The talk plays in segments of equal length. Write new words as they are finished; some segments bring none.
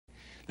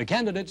The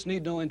candidates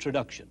need no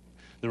introduction.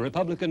 The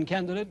Republican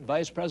candidate,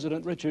 Vice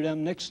President Richard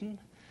M. Nixon,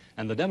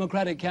 and the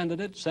Democratic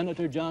candidate,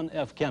 Senator John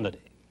F. Kennedy.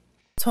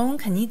 从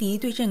肯尼迪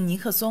对阵尼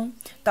克松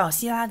到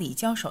希拉里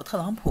交手特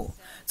朗普，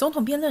总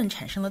统辩论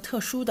产生了特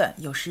殊的，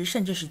有时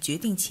甚至是决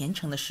定前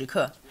程的时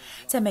刻，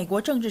在美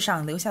国政治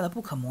上留下了不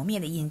可磨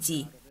灭的印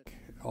记。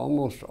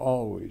Almost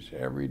always,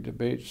 every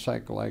debate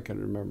cycle I can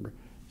remember,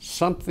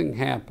 something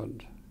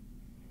happened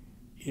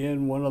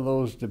in one of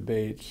those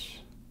debates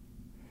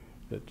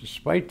that,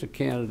 despite the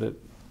candidate,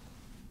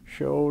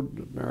 showed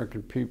the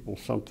American people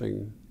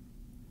something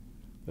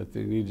that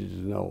they needed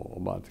to know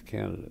about the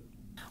candidate.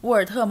 沃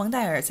尔特·蒙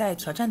代尔在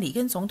挑战里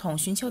根总统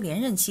寻求连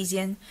任期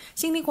间，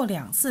经历过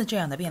2次这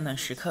样的辩论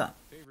时刻。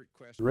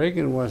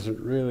Reagan wasn't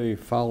really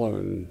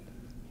following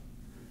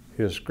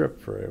his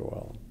script very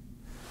well,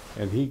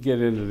 and he'd get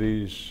into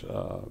these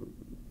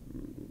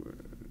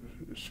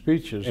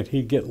speeches, and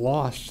he'd get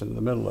lost in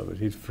the middle of it.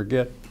 He'd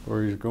forget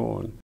where he's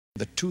going.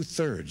 The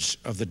 2/3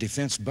 of the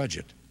defense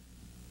budget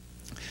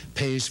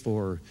pays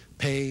for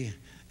pay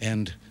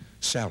and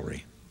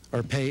salary,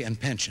 or pay and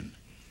pension.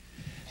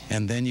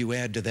 And then you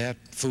add to that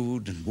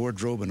food and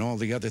wardrobe and all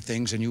the other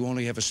things, and you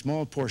only have a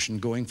small portion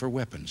going for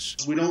weapons.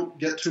 We don't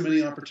get too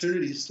many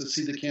opportunities to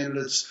see the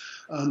candidates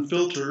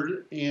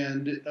unfiltered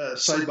and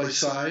side by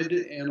side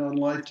and on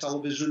live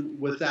television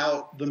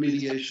without the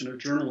mediation of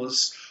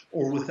journalists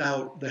or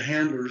without the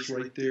handlers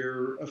right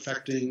there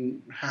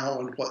affecting how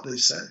and what they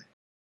say.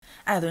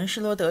 艾伦·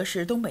施罗德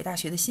是东北大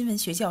学的新闻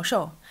学教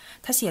授，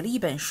他写了一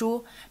本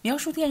书，描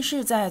述电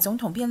视在总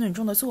统辩论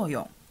中的作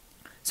用。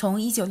从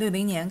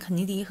1960年肯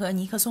尼迪和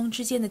尼克松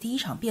之间的第一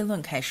场辩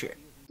论开始。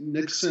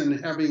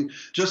Nixon, having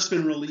just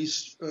been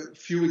released a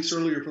few weeks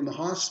earlier from the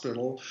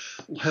hospital,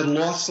 had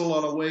lost a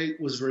lot of weight,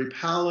 was very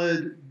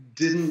pallid,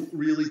 didn't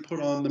really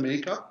put on the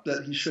makeup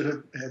that he should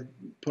have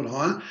put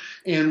on,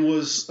 and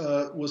was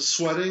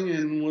sweating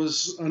and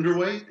was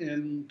underweight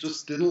and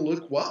just didn't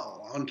look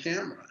well on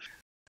camera.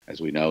 As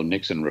we know,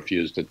 Nixon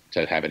refused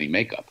to have any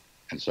makeup.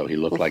 And so he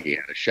looked like he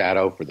had a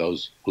shadow. For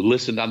those who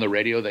listened on the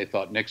radio, they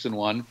thought Nixon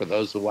won. For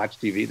those who watched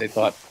TV, they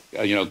thought,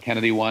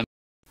 Kennedy won.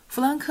 弗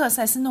兰克·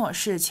塞斯诺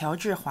是乔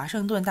治华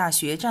盛顿大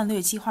学战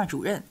略计划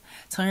主任，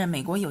曾任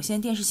美国有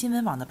线电视新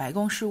闻网的白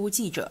宫事务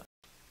记者。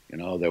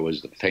There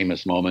was the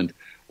famous moment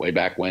way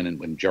back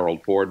when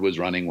Gerald Ford was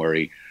running where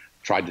he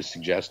tried to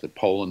suggest that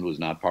Poland was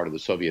not part of the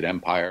Soviet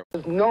Empire.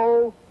 There's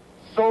no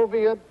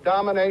Soviet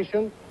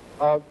domination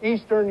of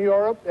Eastern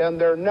Europe, and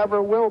there never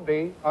will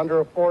be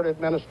under a Ford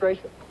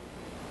administration.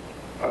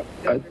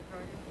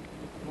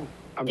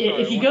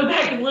 If you go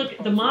back and look,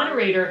 the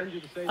moderator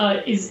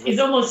is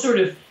almost sort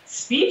of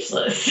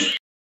speechless.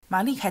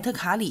 玛丽·凯特·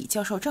卡里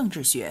教授政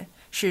治学，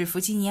是弗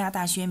吉尼亚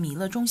大学米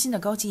勒中心的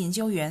高级研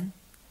究员。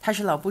他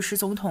是老布什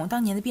总统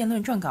当年的辩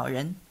论撰稿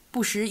人。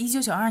布什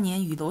1992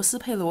年与罗斯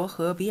佩罗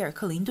和比尔·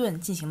克林顿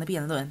进行了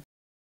辩论。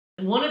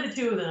One of the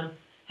two of them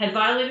had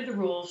violated the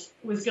rules,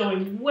 was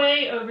going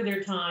way over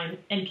their time,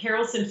 and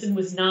Carol Simpson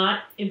was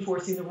not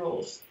enforcing the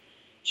rules.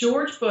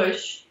 George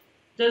Bush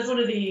does one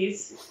of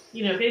these,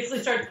 basically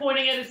starts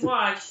pointing at his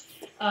watch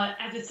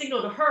as a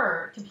signal to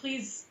her to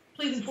please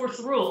enforce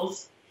the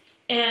rules.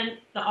 And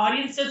the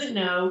audience doesn't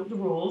know the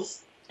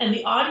rules. And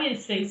the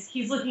audience thinks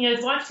he's looking at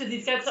his watch because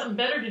he's got something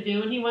better to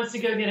do and he wants to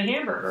go get a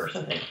hamburger or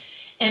something.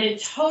 And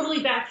it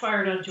totally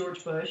backfired on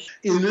George Bush.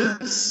 In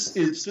this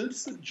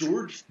instance,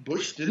 George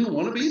Bush didn't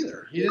want to be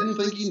there. He didn't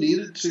think he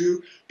needed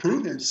to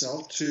prove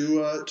himself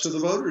to the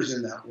voters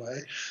in that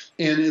way.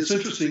 And it's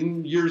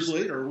interesting, years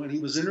later, when he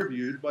was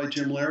interviewed by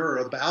Jim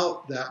Lehrer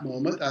about that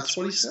moment, that's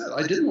what he said.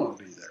 I didn't want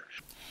to be there.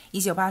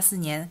 1984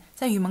年，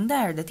在与蒙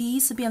代尔的第一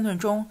次辩论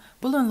中，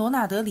不论罗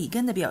纳德·里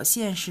根的表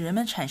现使人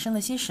们产生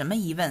了些什么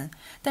疑问，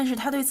但是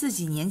他对自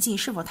己年纪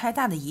是否太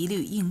大的疑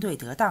虑应对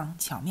得当，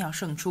巧妙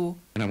胜出。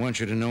And I want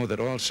you to know that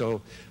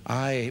also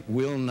I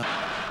will not.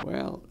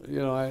 Well,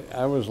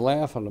 I was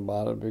laughing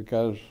about it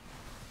because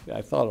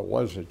I thought it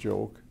was a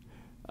joke.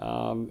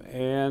 But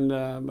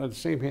at the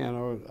same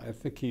hand, I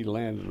think he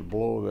landed a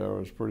blow there. It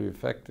was pretty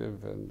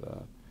effective. And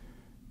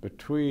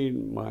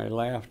between my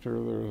laughter,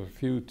 there was a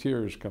few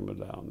tears coming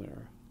down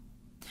there.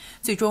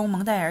 最终，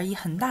蒙代尔以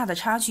很大的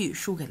差距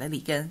输给了里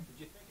根。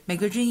美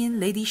国之音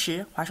雷迪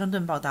什，华盛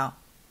顿报道。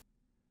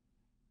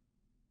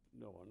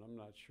No, and I'm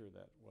not sure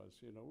that was.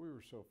 We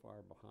were so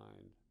far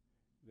behind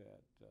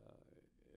that